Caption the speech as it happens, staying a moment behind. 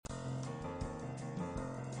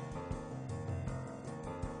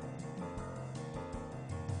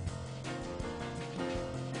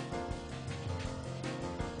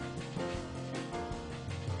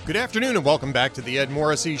Good afternoon and welcome back to the Ed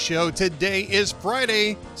Morrissey Show. Today is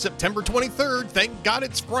Friday, September 23rd. Thank God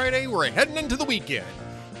it's Friday. We're heading into the weekend.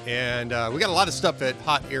 And we got a lot of stuff at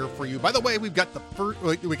Hot Air for you. By the way, we've got the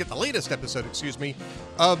latest episode,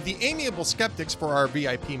 of The Amiable Skeptics for our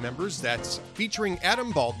VIP members. That's featuring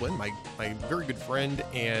Adam Baldwin, my very good friend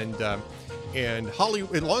and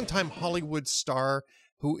longtime Hollywood star,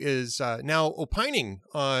 who is now opining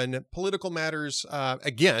on political matters.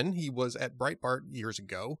 Again, he was at Breitbart years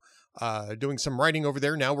ago, doing some writing over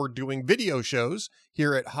there. Now we're doing video shows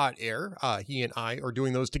here at Hot Air. He and I are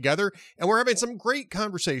doing those together, and we're having some great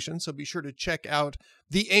conversations. So be sure to check out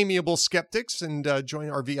The Amiable Skeptics and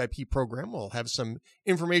join our VIP program. We'll have some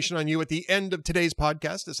information on you at the end of today's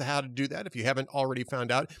podcast as to how to do that if you haven't already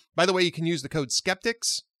found out. By the way, you can use the code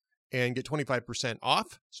Skeptics and get 25%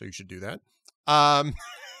 off, so you should do that.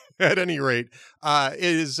 At any rate, it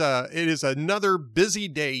is another busy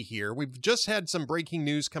day here. We've just had some breaking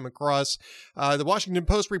news come across. The Washington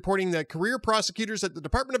Post reporting that career prosecutors at the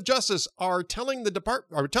Department of Justice are telling the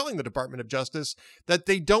Department of Justice that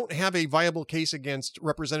they don't have a viable case against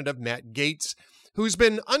Representative Matt Gaetz, who's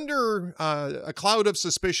been under a cloud of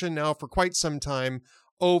suspicion now for quite some time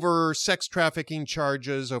over sex trafficking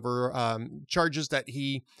charges, over charges that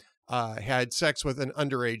he had sex with an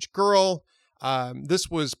underage girl. This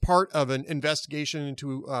was part of an investigation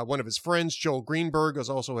into one of his friends, Joel Greenberg, who's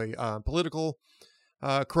also a political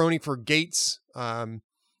crony for Gaetz.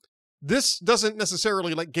 This doesn't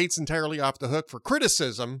necessarily let Gaetz entirely off the hook for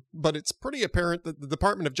criticism, but it's pretty apparent that the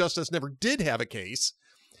Department of Justice never did have a case.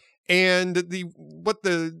 And what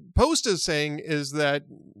the Post is saying is that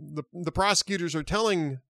the prosecutors are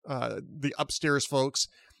telling the upstairs folks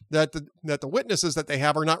that the witnesses that they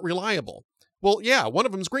have are not reliable. Well, yeah, one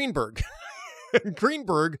of them's Greenberg.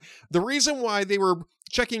 Greenberg, the reason why they were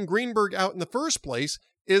checking Greenberg out in the first place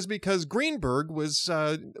is because Greenberg was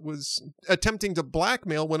attempting to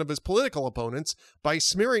blackmail one of his political opponents by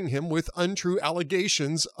smearing him with untrue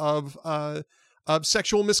allegations of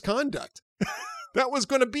sexual misconduct. That was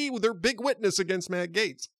going to be their big witness against Matt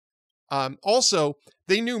Gaetz. Also,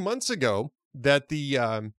 they knew months ago that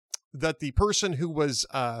the person who was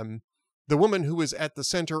the woman who was at the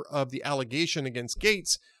center of the allegation against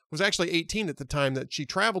Gaetz was actually 18 at the time that she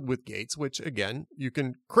traveled with Gaetz, which again, you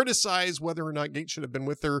can criticize whether or not Gaetz should have been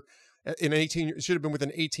with her should have been with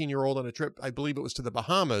an 18-year-old on a trip. I believe it was to the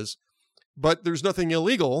Bahamas, but there's nothing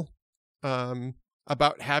illegal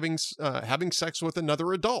about having sex with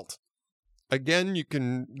another adult.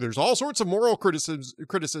 Again, there's all sorts of moral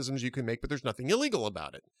criticisms you can make, but there's nothing illegal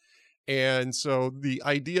about it. And so the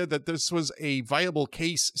idea that this was a viable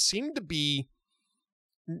case seemed to be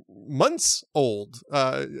months old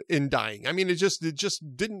in dying. I mean, it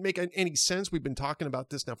just didn't make any sense. We've been talking about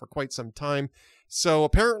this now for quite some time. So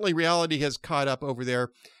apparently reality has caught up over there.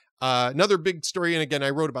 Another big story, and again,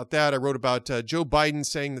 I wrote about that. I wrote about Joe Biden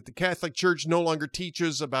saying that the Catholic Church no longer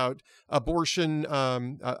teaches about abortion,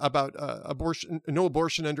 no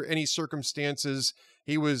abortion under any circumstances.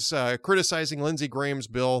 He was criticizing Lindsey Graham's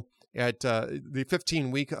bill at the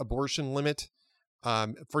 15-week abortion limit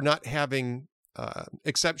for not having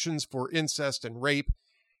exceptions for incest and rape.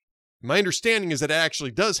 My understanding is that it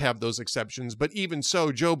actually does have those exceptions, but even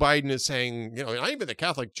so, Joe Biden is saying, not even the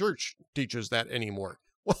Catholic Church teaches that anymore.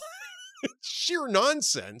 Well, it's sheer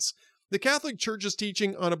nonsense. The Catholic Church's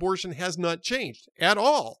teaching on abortion has not changed at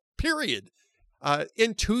all, period.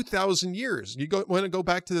 In 2,000 years. You want to go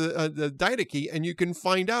back to the Didache, and you can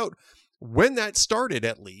find out when that started,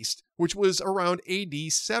 at least, which was around AD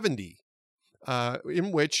 70.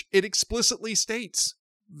 In which it explicitly states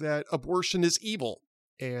that abortion is evil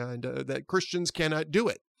and that Christians cannot do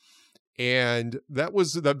it. And that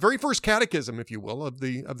was the very first catechism, if you will, of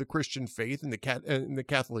the Christian faith in the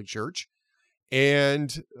Catholic Church.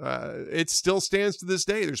 And it still stands to this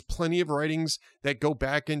day. There's plenty of writings that go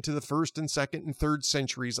back into the 1st and 2nd and 3rd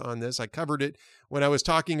centuries on this. I covered it when I was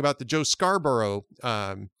talking about the Joe Scarborough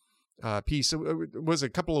piece. It was a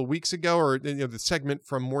couple of weeks ago, or the segment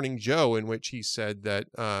from Morning Joe, in which he said that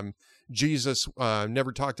Jesus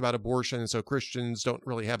never talked about abortion, so Christians don't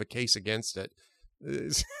really have a case against it.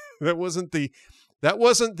 That wasn't the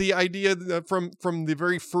idea from the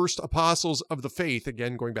very first apostles of the faith.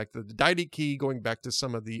 Again, going back to the Didache, going back to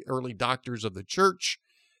some of the early doctors of the church.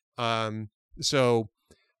 So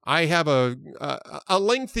I have a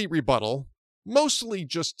lengthy rebuttal. Mostly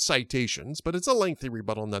just citations, but it's a lengthy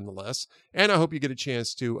rebuttal nonetheless. And I hope you get a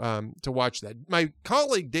chance to watch that. My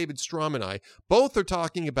colleague David Strom and I both are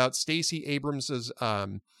talking about Stacey Abrams's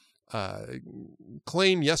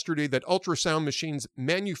claim yesterday that ultrasound machines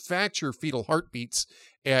manufacture fetal heartbeats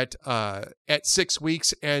at 6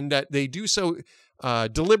 weeks, and that they do so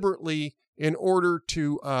deliberately in order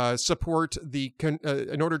to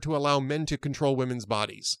in order to allow men to control women's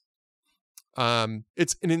bodies.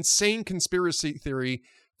 It's an insane conspiracy theory.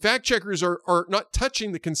 Fact checkers are not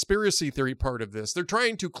touching the conspiracy theory part of this. They're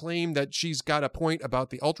trying to claim that she's got a point about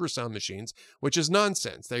the ultrasound machines, which is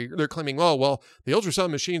nonsense. They're claiming, oh, well, the ultrasound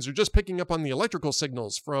machines are just picking up on the electrical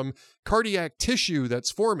signals from cardiac tissue that's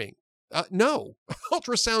forming. No,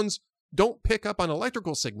 ultrasounds don't pick up on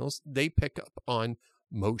electrical signals. They pick up on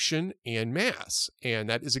motion and mass. And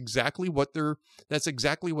that is exactly what the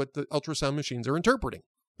ultrasound machines are interpreting.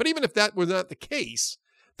 But even if that were not the case,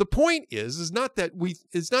 the point is not that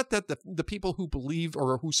the people who believe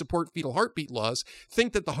or who support fetal heartbeat laws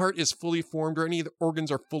think that the heart is fully formed or any of the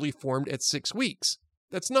organs are fully formed at 6 weeks.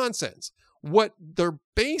 That's nonsense. What they're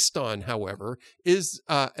based on, however, is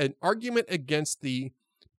an argument against the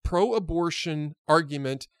pro-abortion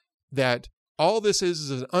argument that all this is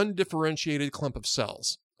an undifferentiated clump of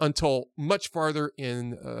cells until much farther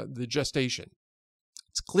in the gestation.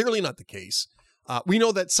 It's clearly not the case. We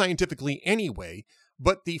know that scientifically anyway,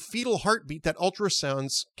 but the fetal heartbeat that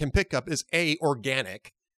ultrasounds can pick up is A,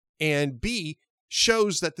 organic, and B,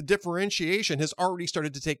 shows that the differentiation has already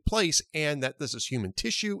started to take place and that this is human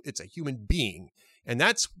tissue, it's a human being. And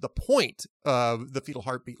that's the point of the fetal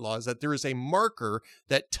heartbeat law, is that there is a marker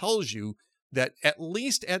that tells you that at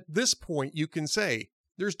least at this point you can say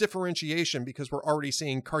there's differentiation because we're already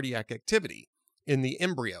seeing cardiac activity in the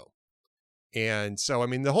embryo. And so, I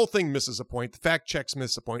mean, the whole thing misses the point. The fact checks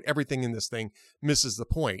miss the point. Everything in this thing misses the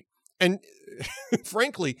point. And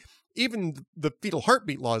frankly, even the fetal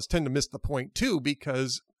heartbeat laws tend to miss the point too,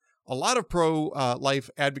 because a lot of pro-life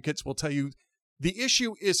advocates will tell you the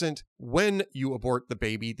issue isn't when you abort the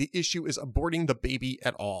baby. The issue is aborting the baby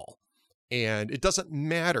at all. And it doesn't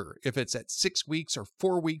matter if it's at 6 weeks or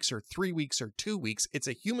 4 weeks or 3 weeks or 2 weeks. It's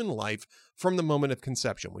a human life from the moment of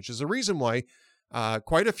conception, which is the reason why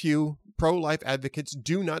quite a few pro-life advocates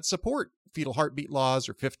do not support fetal heartbeat laws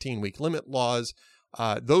or 15-week limit laws.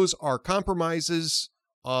 Those are compromises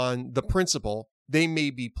on the principle. They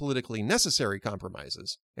may be politically necessary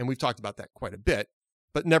compromises, and we've talked about that quite a bit,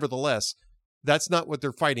 but nevertheless, that's not what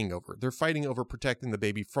they're fighting over. They're fighting over protecting the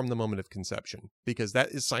baby from the moment of conception, because that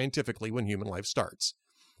is scientifically when human life starts.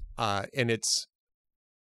 And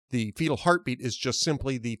the fetal heartbeat is just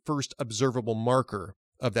simply the first observable marker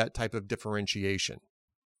of that type of differentiation.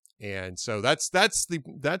 And so that's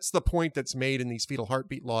the point that's made in these fetal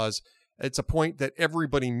heartbeat laws. It's a point that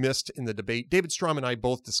everybody missed in the debate. David Strom and I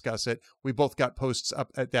both discuss it. We both got posts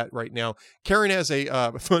up at that right now. Karen has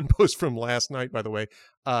a fun post from last night, by the way,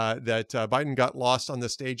 that Biden got lost on the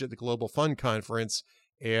stage at the Global Fund Conference,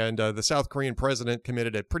 and the South Korean president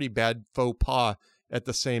committed a pretty bad faux pas at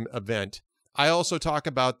the same event. I also talk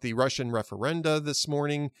about the Russian referenda this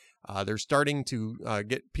morning. They're starting to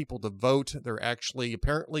get people to vote. They're actually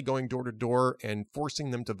apparently going door to door and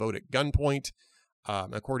forcing them to vote at gunpoint,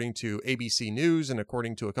 according to ABC News and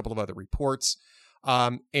according to a couple of other reports.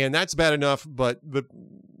 And that's bad enough, but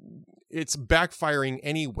it's backfiring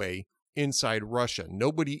anyway inside Russia.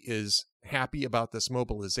 Nobody is happy about this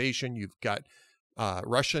mobilization. You've got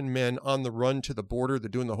Russian men on the run to the border. They're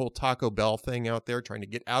doing the whole Taco Bell thing out there, trying to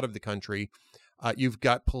get out of the country. You've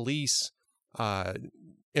got police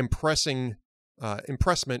impressment,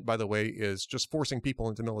 by the way, is just forcing people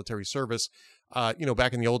into military service.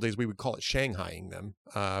 Back in the old days, we would call it Shanghaiing them.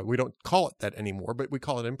 We don't call it that anymore, but we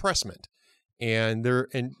call it impressment. And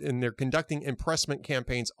they're conducting impressment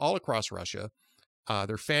campaigns all across Russia.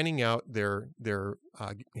 They're fanning out. They're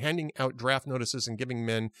handing out draft notices and giving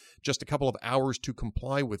men just a couple of hours to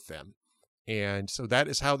comply with them. And so that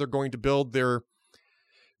is how they're going to build their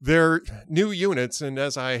new units. And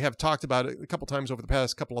as I have talked about it a couple times over the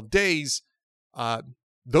past couple of days,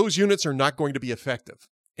 those units are not going to be effective.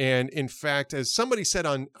 And in fact, as somebody said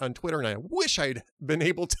on Twitter, and I wish I'd been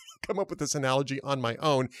able to come up with this analogy on my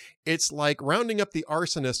own, it's like rounding up the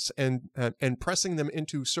arsonists and pressing them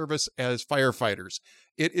into service as firefighters.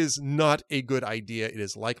 It is not a good idea. It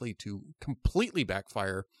is likely to completely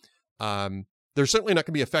backfire. They're certainly not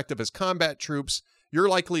going to be effective as combat troops. You're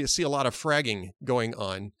likely to see a lot of fragging going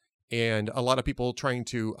on and a lot of people trying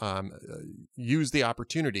to use the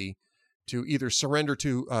opportunity to either surrender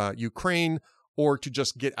to Ukraine or to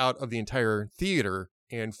just get out of the entire theater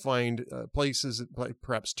and find places,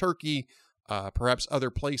 perhaps Turkey, perhaps other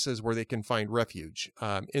places where they can find refuge.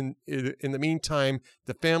 In the meantime,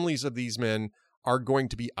 the families of these men are going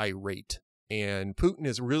to be irate, and Putin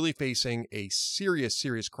is really facing a serious,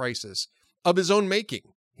 serious crisis of his own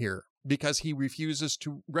making here. because he refuses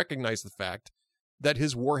to recognize the fact that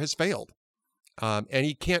his war has failed. And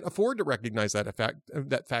he can't afford to recognize that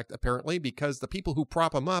fact, apparently, because the people who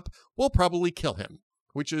prop him up will probably kill him,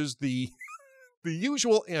 which is the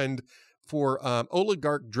usual end for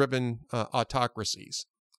oligarch-driven autocracies.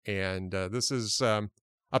 And this is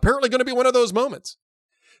apparently going to be one of those moments.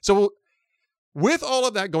 So with all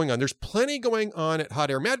of that going on, there's plenty going on at Hot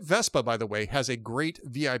Air. Matt Vespa, by the way, has a great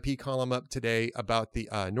VIP column up today about the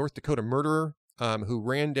North Dakota murderer who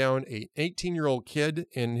ran down an 18-year-old kid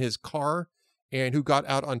in his car and who got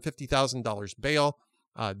out on $50,000 bail.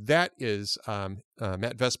 That is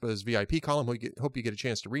Matt Vespa's VIP column. Hope you get a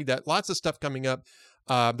chance to read that. Lots of stuff coming up.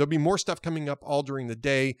 There'll be more stuff coming up all during the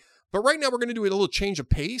day. But right now we're going to do a little change of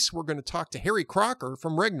pace. We're going to talk to Harry Crocker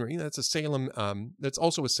from Regnery. That's a Salem. That's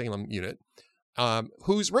also a Salem unit,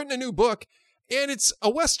 who's written a new book, and it's a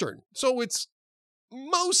Western. So it's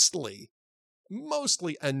mostly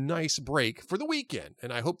a nice break for the weekend.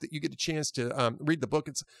 And I hope that you get a chance to read the book.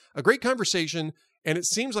 It's a great conversation, and it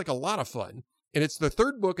seems like a lot of fun. And it's the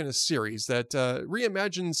third book in a series that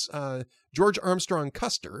reimagines George Armstrong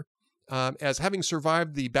Custer as having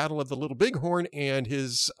survived the Battle of the Little Bighorn and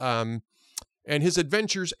his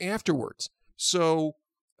adventures afterwards. So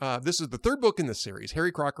this is the third book in the series.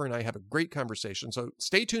 Harry Crocker and I have a great conversation, so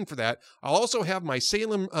stay tuned for that. I'll also have my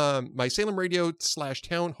Salem Radio /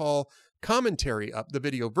 Town Hall commentary up, the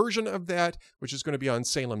video version of that, which is going to be on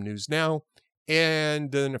Salem News Now.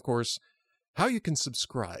 And then, of course, how you can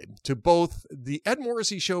subscribe to both the Ed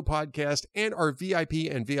Morrissey Show podcast and our VIP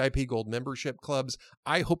and VIP Gold membership clubs.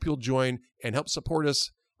 I hope you'll join and help support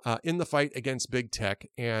us in the fight against big tech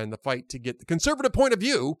and the fight to get the conservative point of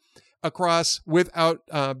view across without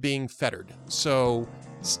being fettered. So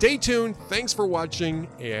stay tuned. Thanks for watching,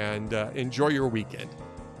 and enjoy your weekend.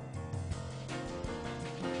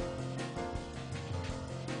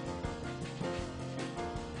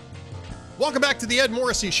 Welcome back to the Ed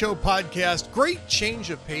Morrissey Show podcast. Great change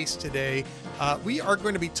of pace today. We are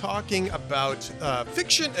going to be talking about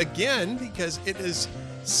fiction again, because it is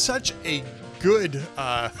such a good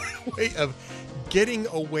way of getting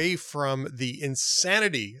away from the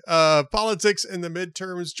insanity of politics in the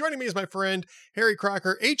midterms. Joining me is my friend Harry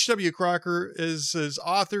Crocker. H.W. Crocker is his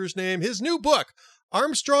author's name. His new book,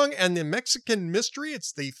 Armstrong and the Mexican Mystery.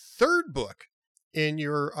 It's the third book in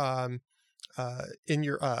your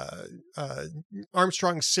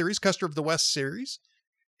Armstrong series, Custer of the West series.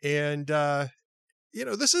 And,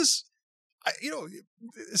 this is,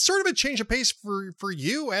 sort of a change of pace for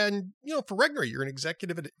you and, for Regnery. You're an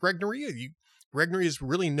executive at Regnery. Regnery is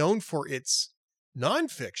really known for its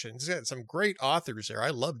nonfiction. It's got some great authors there. I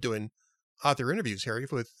love doing author interviews, Harry,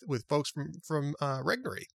 with folks from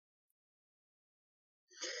Regnery.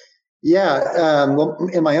 Yeah. Well,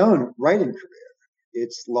 in my own writing career,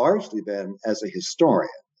 it's largely been as a historian.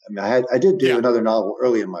 I mean, I did do another novel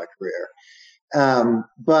early in my career.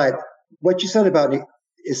 But what you said about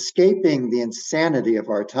escaping the insanity of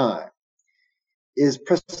our time is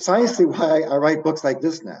precisely why I write books like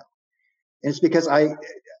this now. And it's because I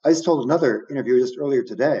just told another interviewer just earlier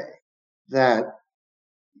today that,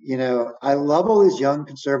 I love all these young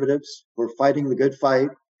conservatives who are fighting the good fight.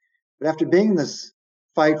 But after being in this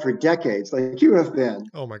fight for decades, like you have been,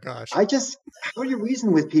 oh my gosh, how do you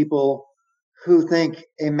reason with people who think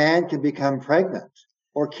a man can become pregnant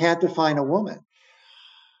or can't define a woman?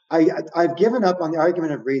 I've given up on the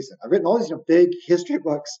argument of reason. I've written all these big history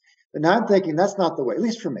books, but now I'm thinking that's not the way, at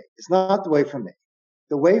least for me. It's not the way for me.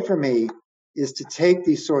 The way for me is to take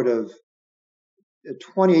these sort of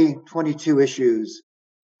 22 issues,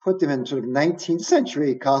 put them in sort of 19th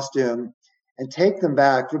century costume, and take them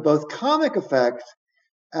back for both comic effect,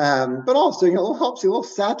 but also, helps a little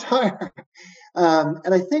satire.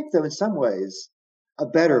 And I think, though, in some ways, a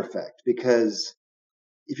better effect, because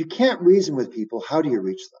if you can't reason with people, how do you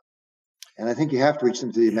reach them? And I think you have to reach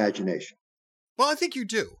them through the imagination. Well, I think you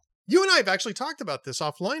do. You and I have actually talked about this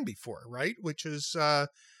offline before, right? Which is, right.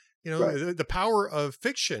 The power of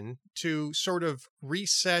fiction to sort of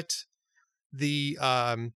reset the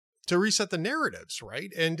narratives,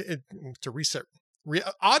 right? And to reset,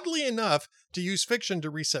 oddly enough, to use fiction to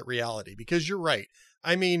reset reality, because you're right.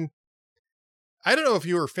 I mean, I don't know if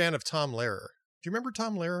you were a fan of Tom Lehrer. Do you remember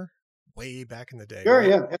Tom Lehrer? Way back in the day. Sure, right?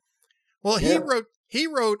 Yeah. Well, he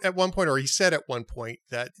wrote at one point, or he said at one point,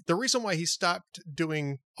 that the reason why he stopped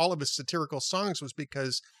doing all of his satirical songs was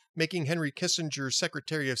because making Henry Kissinger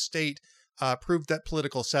Secretary of State proved that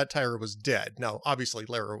political satire was dead. Now, obviously,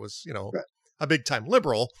 Lehrer was, right. a big time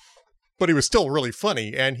liberal, but he was still really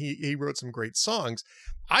funny, and he wrote some great songs.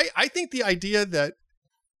 I think the idea that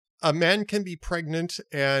a man can be pregnant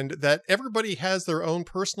and that everybody has their own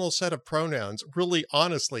personal set of pronouns really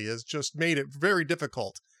honestly has just made it very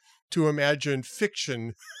difficult to imagine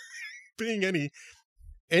fiction being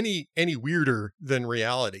any weirder than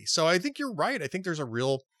reality. So I think you're right. I think there's a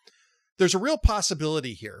real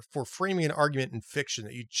possibility here for framing an argument in fiction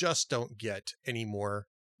that you just don't get anymore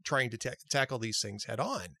trying to tackle these things head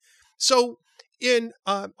on. So in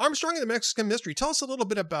Armstrong and the Mexican Mystery, tell us a little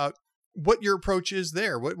bit about what your approach is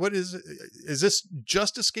there. What is this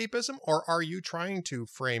just escapism, or are you trying to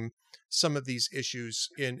frame some of these issues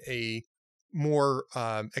in a more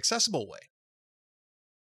accessible way?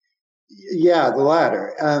 Yeah, the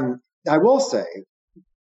latter. I will say,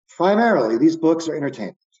 primarily, these books are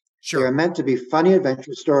entertainment. Sure. They're meant to be funny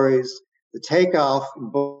adventure stories. The takeoff in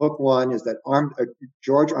book one is that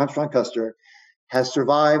George Armstrong Custer has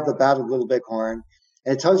survived the Battle of Little Bighorn,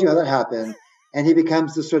 and it tells you how that happened. And he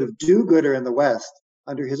becomes this sort of do-gooder in the West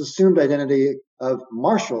under his assumed identity of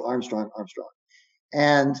Marshall Armstrong.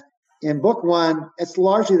 And in book one, it's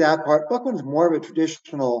largely that part. Book one is more of a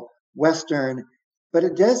traditional Western, but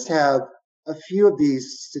it does have a few of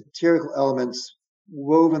these satirical elements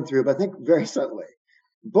woven through, but I think very subtly.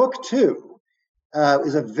 Book two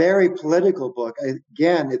is a very political book.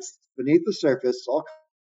 Again, it's beneath the surface, all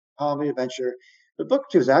comedy adventure. But book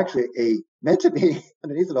two is actually meant to be,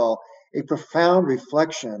 underneath it all, a profound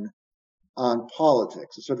reflection on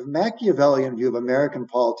politics, a sort of Machiavellian view of American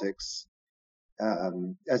politics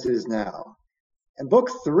as it is now. And book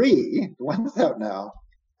three, the one that's out now,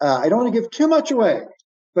 I don't want to give too much away,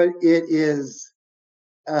 but it is,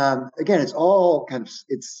 again, it's all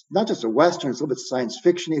it's not just a Western, it's a little bit science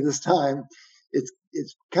fiction-y this time. It's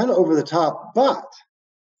kind of over the top, but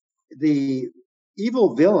the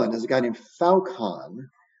evil villain is a guy named Falcon,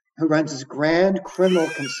 who runs this grand criminal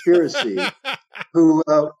conspiracy, who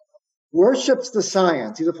worships the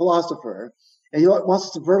science. He's a philosopher, and he wants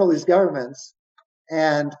to subvert all these governments.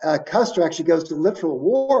 And Custer actually goes to literal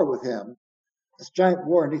war with him, this giant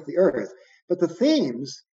war underneath the earth. But the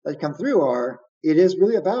themes that come through it is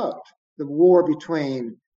really about the war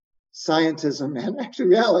between scientism and actual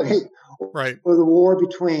reality, right? Or the war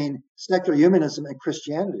between secular humanism and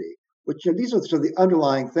Christianity, which these are sort of the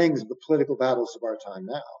underlying things of the political battles of our time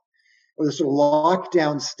now, or the sort of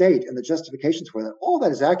lockdown state and the justifications for that. All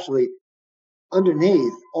that is actually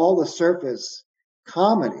underneath all the surface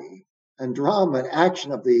comedy and drama and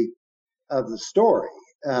action of the story.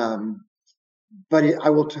 But I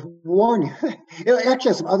will warn you, it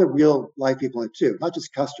actually has some other real life people in it too, not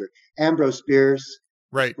just Custer. Ambrose Bierce,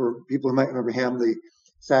 right? For people who might remember him, the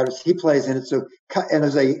satirist, he plays in it. So, and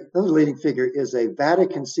another leading figure is a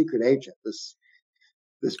Vatican secret agent. This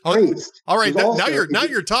priest. All right, now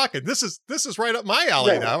you're talking. This is right up my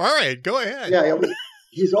alley now. All right, go ahead. Yeah,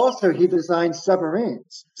 he designs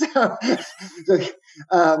submarines. But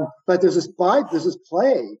there's this play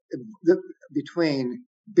between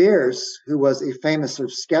Bierce, who was a famous sort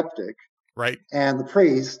of skeptic, right, and the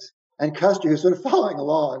priest, and Custer, who's sort of following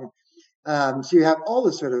along. So you have all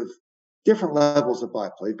this sort of different levels of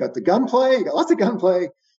byplay. You've got the gunplay, you got lots of gunplay,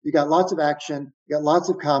 you got lots of action, you got lots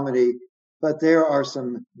of comedy, but there are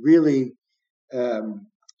some really,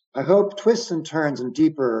 I hope, twists and turns and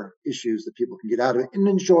deeper issues that people can get out of it in an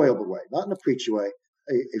enjoyable way, not in a preachy way,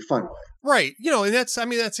 a fun way. Right. And that's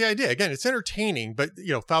the idea. Again, it's entertaining, but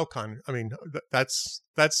Falcon, that's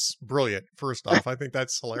brilliant. First off, I think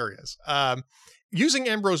that's hilarious. Using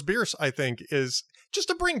Ambrose Bierce, I think, is just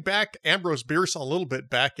to bring back Ambrose Bierce a little bit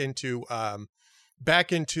back into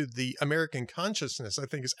the American consciousness, I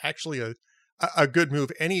think is actually a good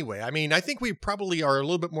move anyway. I think we probably are a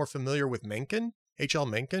little bit more familiar with Mencken, H.L.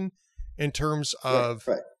 Mencken, in terms of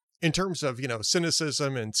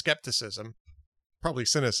cynicism and skepticism. Probably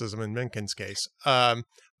cynicism in Mencken's case,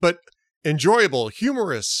 but enjoyable,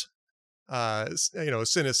 humorous,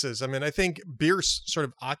 cynicism. And I think Bierce sort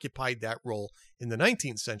of occupied that role in the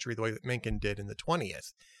 19th century, the way that Mencken did in the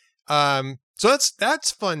 20th. So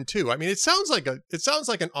that's fun too. It sounds like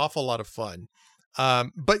an awful lot of fun.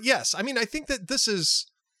 But yes, I think that this is,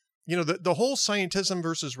 the whole scientism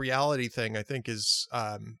versus reality thing, I think is,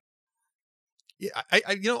 honestly,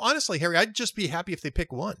 Harry, I'd just be happy if they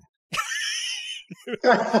pick one.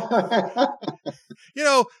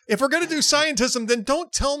 If we're going to do scientism, then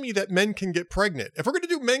don't tell me that men can get pregnant. If we're going to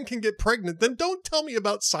do men can get pregnant, then don't tell me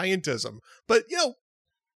about scientism. But,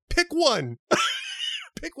 pick one.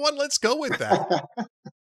 Pick one. Let's go with that.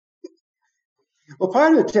 Well,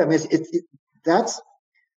 part of it, too, that's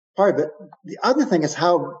part of it. The other thing is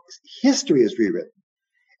how history is rewritten.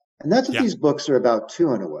 And that's what these books are about,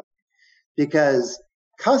 too, in a way. Because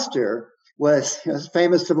Custer was a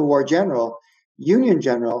famous Civil War general, Union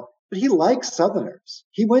general, but he likes Southerners.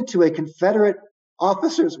 He went to a Confederate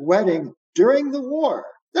officer's wedding during the war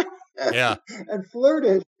Yeah. and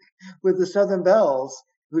flirted with the Southern belles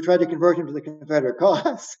who tried to convert him to the Confederate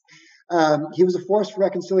cause. He was a force for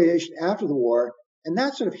reconciliation after the war, and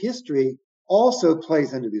that sort of history also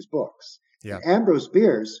plays into these books. Yeah. And Ambrose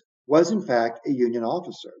Bierce was, in fact, a Union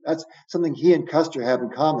officer. That's something he and Custer have in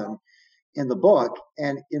common in the book.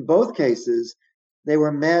 And in both cases, they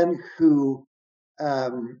were men who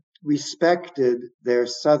respected their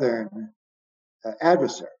Southern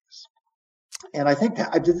adversaries. And I think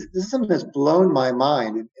that this is something that's blown my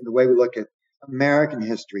mind in the way we look at American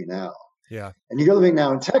history now. Yeah. And you're living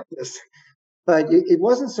now in Texas, but it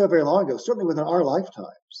wasn't so very long ago, certainly within our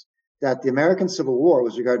lifetimes, that the American Civil War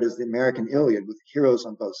was regarded as the American Iliad with heroes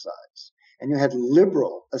on both sides. And you had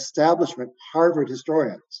liberal establishment Harvard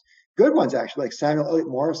historians, good ones actually, like Samuel Eliot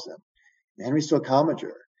Morison and Henry Steele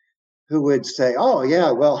Commager, who would say, oh,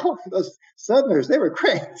 yeah, well, those Southerners, they were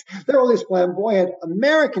great. They're all these flamboyant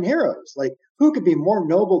American heroes. Like, who could be more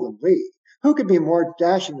noble than Lee? Who could be more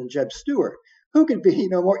dashing than Jeb Stuart? Who could be,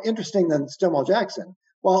 more interesting than Stonewall Jackson?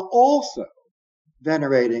 While also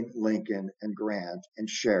venerating Lincoln and Grant and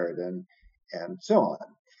Sheridan and so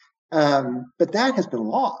on. But that has been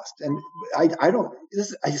lost. And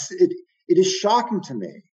it is shocking to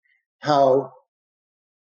me how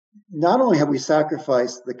not only have we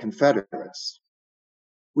sacrificed the Confederates,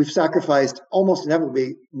 we've sacrificed almost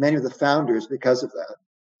inevitably many of the founders because of that.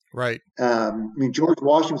 Right. George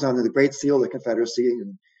Washington was under the Great Seal of the Confederacy,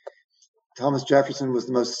 and Thomas Jefferson was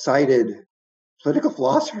the most cited political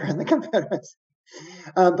philosopher in the Confederacy.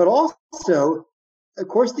 But also, of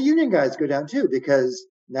course, the Union guys go down too, because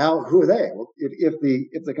now who are they? Well, if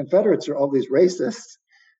the Confederates are all these racists,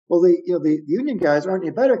 well, the Union guys aren't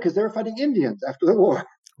any better because they were fighting Indians after the war.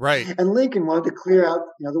 Right. And Lincoln wanted to clear out,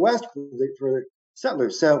 the West for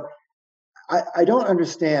settlers. So I don't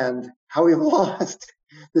understand how we've lost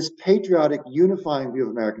this patriotic, unifying view of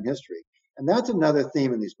American history. And that's another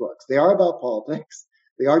theme in these books. They are about politics.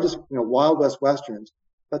 They are just, Wild West Westerns,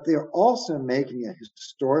 but they are also making a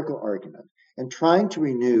historical argument and trying to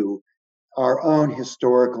renew our own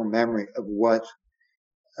historical memory of what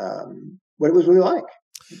it was really like.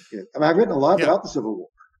 I've written a lot about the Civil War.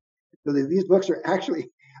 So these books are actually,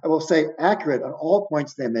 I will say, accurate on all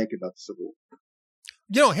points they make about the Civil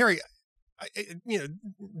War. Harry,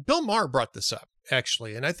 Bill Maher brought this up,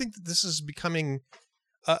 actually, and I think that this is becoming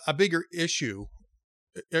a bigger issue,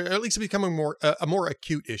 or at least becoming a more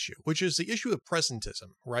acute issue, which is the issue of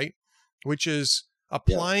presentism, right? Which is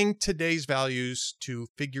applying today's values to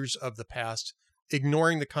figures of the past,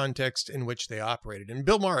 ignoring the context in which they operated. And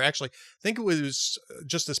Bill Maher, actually, I think it was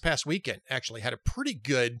just this past weekend, actually had a pretty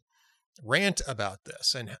good rant about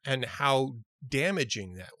this and how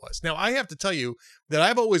damaging that was. Now, I have to tell you that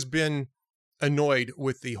I've always been annoyed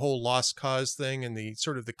with the whole lost cause thing and the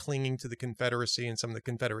sort of the clinging to the Confederacy and some of the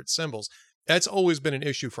Confederate symbols. That's always been an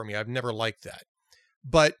issue for me. I've never liked that.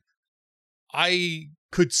 But I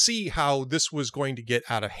could see how this was going to get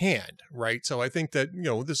out of hand, right? So I think that,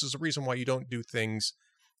 this is the reason why you don't do things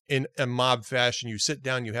in a mob fashion. You sit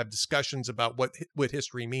down, you have discussions about what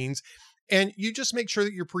history means, and you just make sure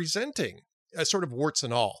that you're presenting a sort of warts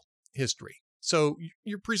and all history. So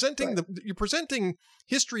you're presenting you're presenting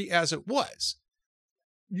history as it was.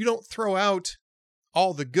 You don't throw out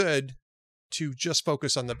all the good to just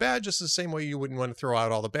focus on the bad, just the same way you wouldn't want to throw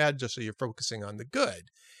out all the bad just so you're focusing on the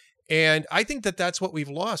good. And I think that that's what we've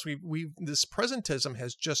lost. This presentism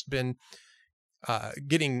has just been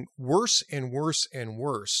getting worse and worse and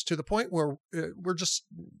worse, to the point where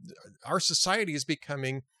our society is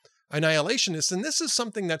becoming annihilationist. And this is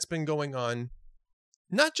something that's been going on,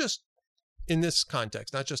 not just in this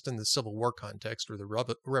context, not just in the Civil War context or the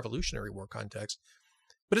Revolutionary War context,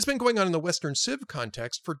 but it's been going on in the Western Civ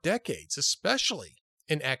context for decades, especially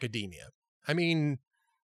in academia. I mean,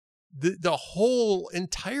 the whole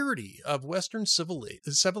entirety of Western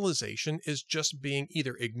civilization is just being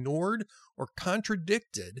either ignored or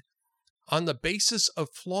contradicted on the basis of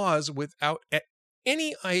flaws without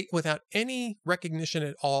any recognition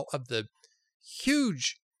at all of the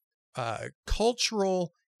huge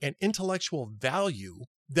cultural and intellectual value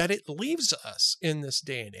that it leaves us in this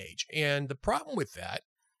day and age. And the problem with that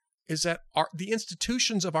is that the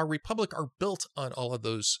institutions of our republic are built on all of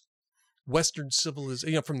those Western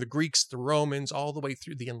civilization, from the Greeks, the Romans, all the way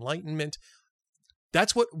through the Enlightenment.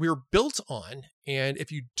 That's what we're built on. And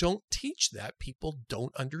if you don't teach that, people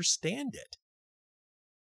don't understand it.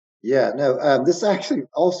 Yeah, no, this is actually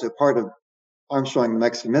also part of Armstrong the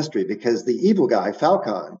Mexican Mystery, because the evil guy,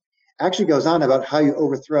 Falcon, actually goes on about how you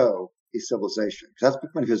overthrow a civilization, because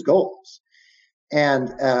that's one of his goals.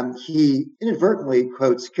 And he inadvertently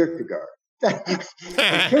quotes Kierkegaard. And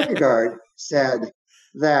Kierkegaard said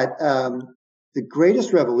that the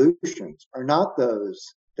greatest revolutions are not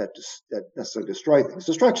those that necessarily destroy things.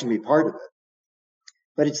 Destruction can be part of it,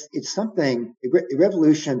 but it's something, a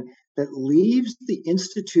revolution that leaves the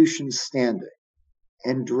institutions standing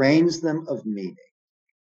and drains them of meaning.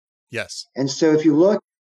 Yes. And so if you look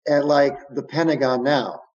at like the Pentagon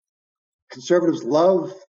now, conservatives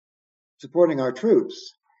love supporting our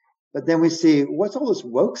troops, but then we see what's all this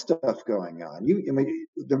woke stuff going on.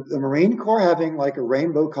 The Marine Corps having like a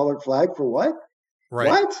rainbow colored flag for what? Right.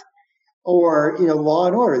 What? Or, law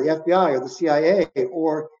and order, the FBI or the CIA,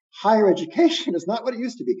 or higher education is not what it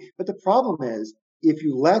used to be. But the problem is, if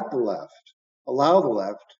you allow the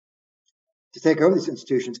left to take over these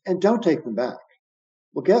institutions and don't take them back,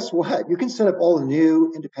 well, guess what? You can set up all the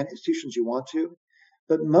new independent institutions you want to,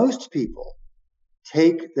 but most people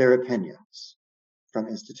take their opinions from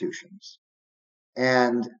institutions.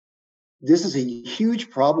 And this is a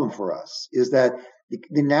huge problem for us, is that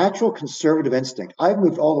the natural conservative instinct, I've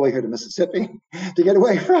moved all the way here to Mississippi to get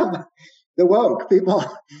away from the woke people.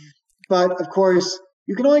 But of course,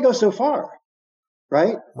 you can only go so far,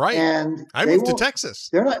 right? Right. And I moved to Texas.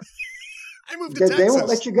 They're not. I moved to Texas. They won't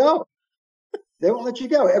let you go. They won't let you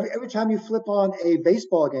go. Every time you flip on a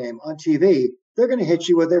baseball game on TV, they're going to hit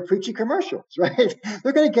you with their preachy commercials, right?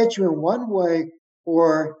 They're going to get you in one way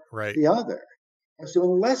or the other. And so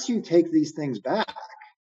unless you take these things back,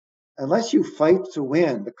 unless you fight to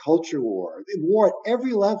win the culture war at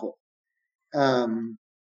every level, we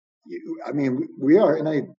are in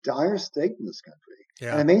a dire state in this country.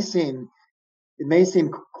 Yeah. And it may seem,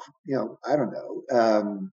 I don't know,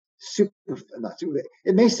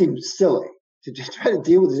 it may seem silly to just try to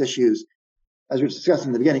deal with these issues, as we were discussing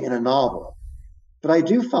in the beginning, in a novel. But I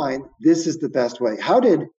do find this is the best way. How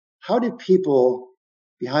did people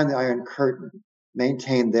behind the Iron Curtain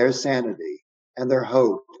maintain their sanity and their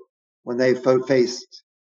hope when they faced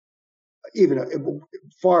even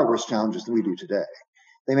far worse challenges than we do today?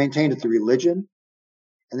 They maintained it through religion,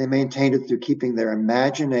 and they maintained it through keeping their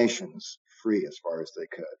imaginations free as far as they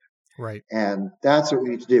could. Right. And that's what we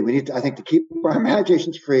need to do. We need to, I think, to keep our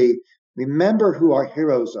imaginations free, remember who our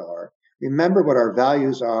heroes are, remember what our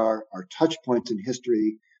values are, our touch points in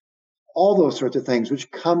history, all those sorts of things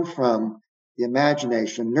which come from the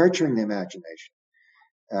imagination, nurturing the imagination,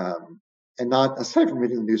 and not aside from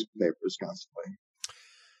reading the newspapers constantly.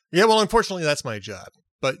 Yeah, well, unfortunately, that's my job.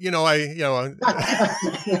 But and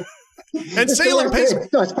Salem pays.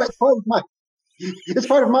 No, it's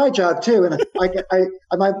part of my job too, and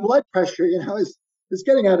my blood pressure, is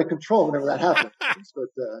getting out of control whenever that happens.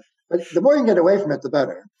 But the more you can get away from it, the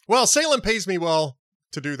better. Well, Salem pays me well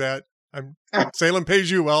to do that. Salem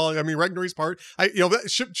pays you well. I mean, Regnery's part.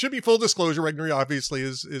 That should be full disclosure. Regnery obviously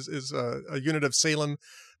is a unit of Salem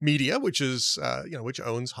Media, which is which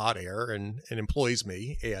owns Hot Air and employs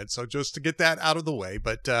me. And so just to get that out of the way.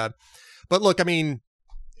 But look, I mean,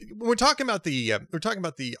 when we're talking about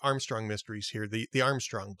the Armstrong mysteries here, the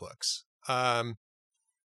Armstrong books.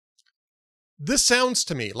 This sounds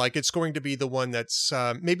to me like it's going to be the one that's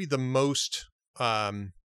maybe the most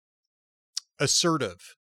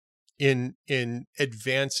assertive in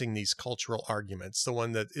advancing these cultural arguments, the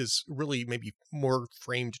one that is really maybe more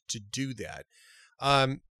framed to do that.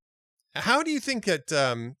 How do you think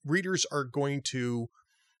that readers are going to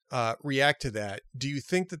react to that? Do you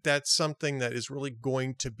think that that's something that is really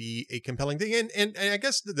going to be a compelling thing? And I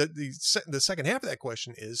guess the second half of that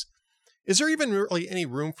question is there even really any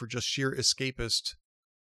room for just sheer escapist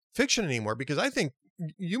fiction anymore? Because I think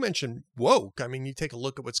you mentioned woke. I mean, you take a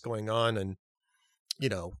look at what's going on and,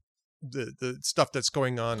 the stuff that's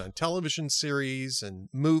going on television series and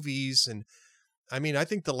movies. And I mean, I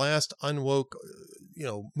think the last unwoke,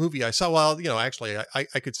 movie I saw, well, actually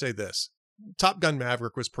I could say this. Top Gun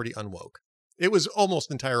Maverick was pretty unwoke. It was almost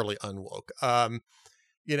entirely unwoke.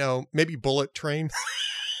 Maybe Bullet Train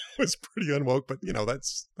was pretty unwoke, but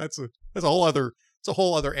that's a whole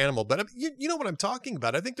other animal. But you know what I'm talking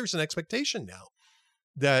about. I think there's an expectation now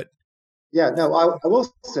that. Yeah, no, I will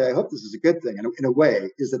say, I hope this is a good thing in a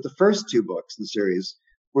way, is that the first two books in the series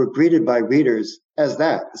were greeted by readers as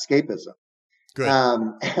that, escapism. Good.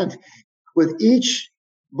 And with each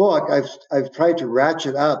book, I've tried to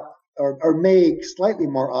ratchet up or make slightly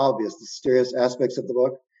more obvious the serious aspects of the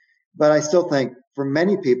book. But I still think for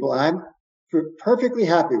many people, and I'm perfectly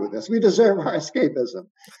happy with this, we deserve our escapism.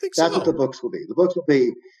 I think That's what the books will be. The books will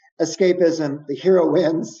be escapism, the hero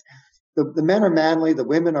wins, the men are manly, the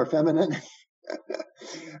women are feminine.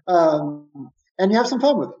 And you have some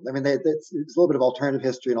fun with them. I mean, it's a little bit of alternative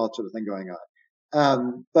history and all that sort of thing going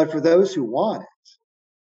But for those who want it,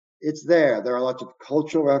 it's there. There are lots of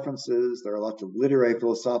cultural references. There are lots of literary,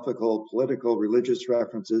 philosophical, political, religious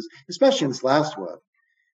references, especially in this last one.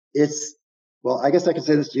 Well, I guess I can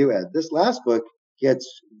say this to you, Ed. This last book gets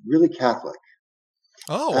really Catholic.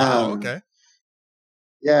 Oh, wow. Okay.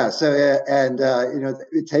 Yeah. So,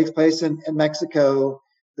 it takes place in Mexico.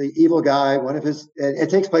 The evil guy, it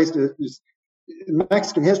takes place in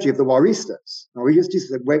Mexican history of the Juaristas.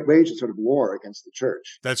 Juaristas waged a sort of war against the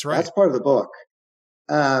church. That's right. That's part of the book.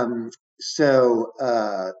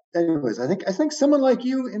 Anyways, I think someone like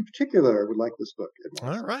you in particular would like this book.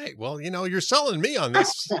 All right. Well, you're selling me on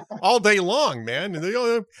this all day long, man. And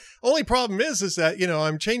the only problem is that,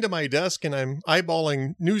 I'm chained to my desk and I'm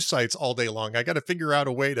eyeballing news sites all day long. I got to figure out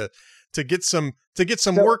a way to get some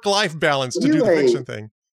work-life balance to do the fiction thing.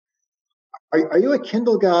 Are you a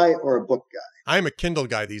Kindle guy or a book guy? I'm a Kindle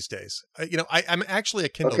guy these days. I'm actually a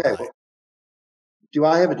Kindle guy. Do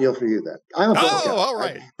I have a deal for you then? I'm a book guy. All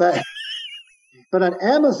right. But on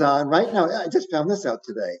Amazon right now, I just found this out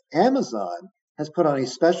today. Amazon has put on a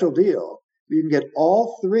special deal where you can get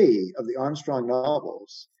all 3 of the Armstrong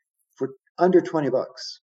novels for under $20.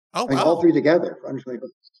 Oh, wow. All 3 together for under $20.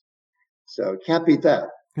 So can't beat that.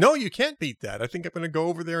 No, you can't beat that. I think I'm going to go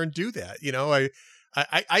over there and do that.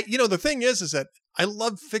 The thing is that I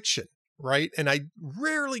love fiction, right? And I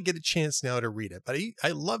rarely get a chance now to read it, but I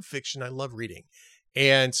love fiction. I love reading.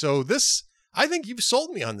 And so I think you've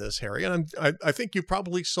sold me on this, Harry, and I think you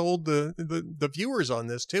probably sold the viewers on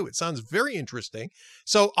this too. It sounds very interesting.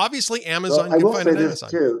 So obviously Amazon, you can find it on Amazon.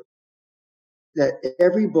 Too, that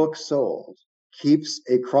every book sold keeps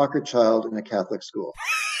a Crocker child in a Catholic school.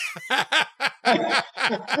 Well,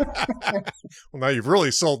 now you've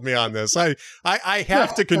really sold me on this. I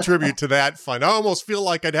have to contribute to that fund. I almost feel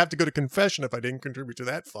like I'd have to go to confession if I didn't contribute to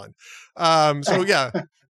that fund. So yeah.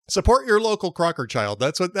 Support your local Crocker child.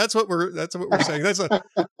 That's what we're saying. That's a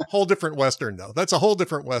whole different Western, though. That's a whole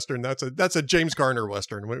different Western. That's a James Garner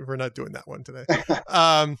Western. We're not doing that one today.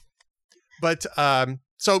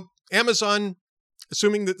 So Amazon,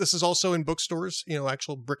 assuming that this is also in bookstores,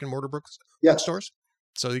 actual brick and mortar bookstores.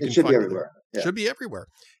 So you can should be everywhere. Yeah. Should be everywhere.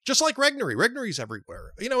 Just like Regnery. Regnery's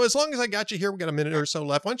everywhere. As long as I got you here, we got a minute or so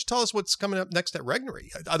left. Why don't you tell us what's coming up next at Regnery,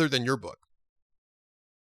 other than your book?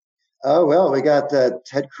 Oh, well, we got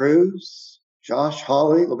Ted Cruz, Josh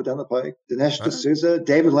Hawley, a little bit down the pike, Dinesh D'Souza,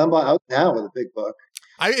 David Lembaugh out now with a big book.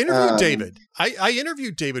 I interviewed David. I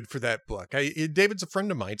interviewed David for that book. David's a friend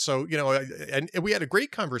of mine. So, and we had a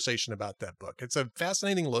great conversation about that book. It's a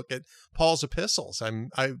fascinating look at Paul's epistles.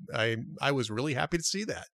 I was really happy to see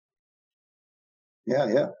that.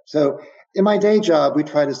 Yeah. So in my day job, we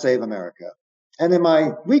try to save America. And in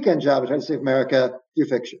my weekend job, I try to save America through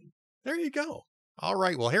fiction. There you go. All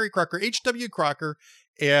right. Well, Harry Crocker, H.W. Crocker,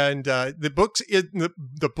 and the book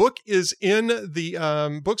is in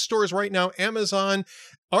the bookstores right now. Amazon,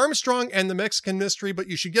 Armstrong and the Mexican Mystery, but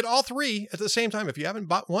you should get all 3 at the same time. If you haven't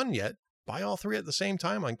bought one yet, buy all 3 at the same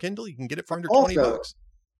time on Kindle. You can get it for under $20.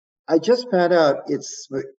 I just found out it's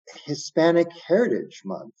Hispanic Heritage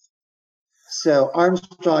Month. So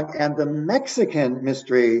Armstrong and the Mexican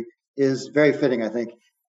Mystery is very fitting, I think.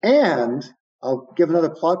 And I'll give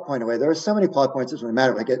another plot point away. There are so many plot points, it doesn't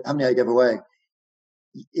matter how many I give away.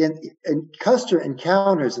 In Custer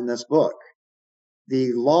encounters in this book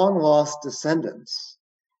the long-lost descendants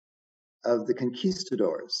of the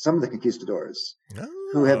conquistadors, some of the conquistadors,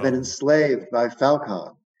 who have been enslaved by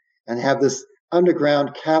Falcon and have this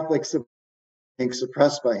underground Catholic being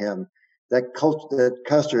suppressed by him that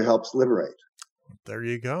Custer helps liberate. There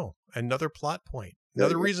you go. Another plot point.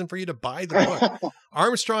 Another reason for you to buy the book.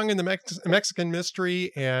 Armstrong and the Mexican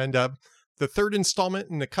Mystery, and the 3rd installment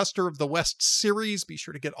in the Custer of the West series. Be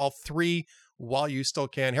sure to get all 3 while you still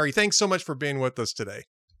can. Harry, thanks so much for being with us today.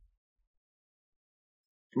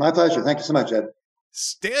 My pleasure. Thank you so much, Ed.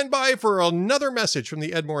 Stand by for another message from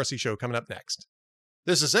the Ed Morrissey Show coming up next.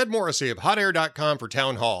 This is Ed Morrissey of HotAir.com for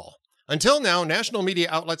Town Hall. Until now, national media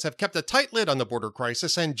outlets have kept a tight lid on the border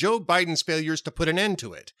crisis and Joe Biden's failures to put an end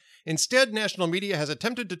to it. Instead, national media has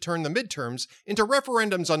attempted to turn the midterms into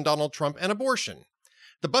referendums on Donald Trump and abortion.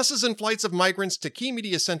 The buses and flights of migrants to key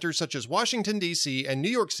media centers such as Washington, D.C. and New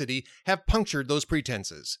York City have punctured those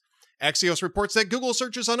pretenses. Axios reports that Google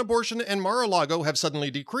searches on abortion and Mar-a-Lago have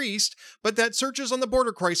suddenly decreased, but that searches on the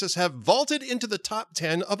border crisis have vaulted into the top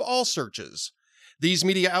 10 of all searches. These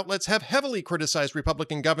media outlets have heavily criticized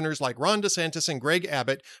Republican governors like Ron DeSantis and Greg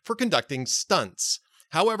Abbott for conducting stunts.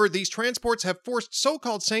 However, these transports have forced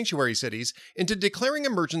so-called sanctuary cities into declaring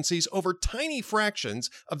emergencies over tiny fractions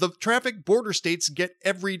of the traffic border states get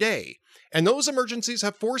every day. And those emergencies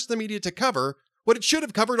have forced the media to cover what it should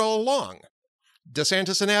have covered all along.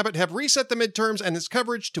 DeSantis and Abbott have reset the midterms and its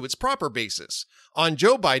coverage to its proper basis on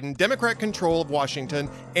Joe Biden, Democrat control of Washington,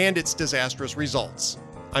 and its disastrous results.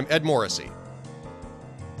 I'm Ed Morrissey.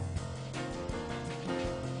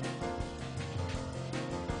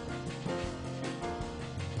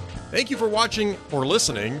 Thank you for watching or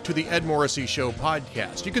listening to the Ed Morrissey Show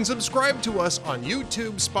podcast. You can subscribe to us on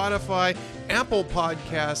YouTube, Spotify, Apple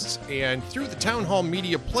Podcasts, and through the Town Hall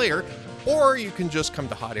Media Player, or you can just come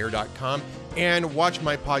to hotair.com and watch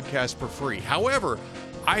my podcast for free. However,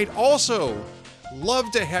 I'd also love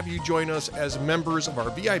to have you join us as members of our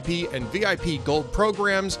VIP and VIP Gold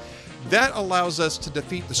programs. That allows us to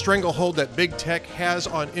defeat the stranglehold that big tech has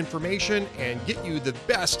on information and get you the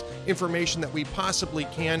best information that we possibly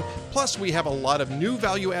can. Plus, we have a lot of new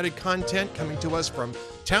value-added content coming to us from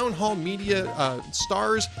Town Hall Media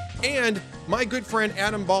stars and my good friend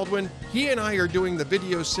Adam Baldwin. He and I are doing the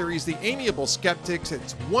video series, The Amiable Skeptics.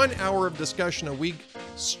 It's 1 hour of discussion a week,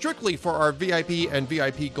 strictly for our VIP and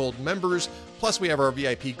VIP Gold members. Plus, we have our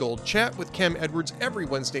VIP Gold chat with Kem Edwards every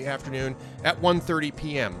Wednesday afternoon at 1:30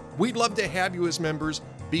 p.m. We'd love to have you as members.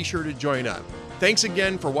 Be sure to join up. Thanks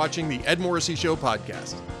again for watching the Ed Morrissey Show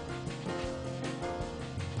podcast.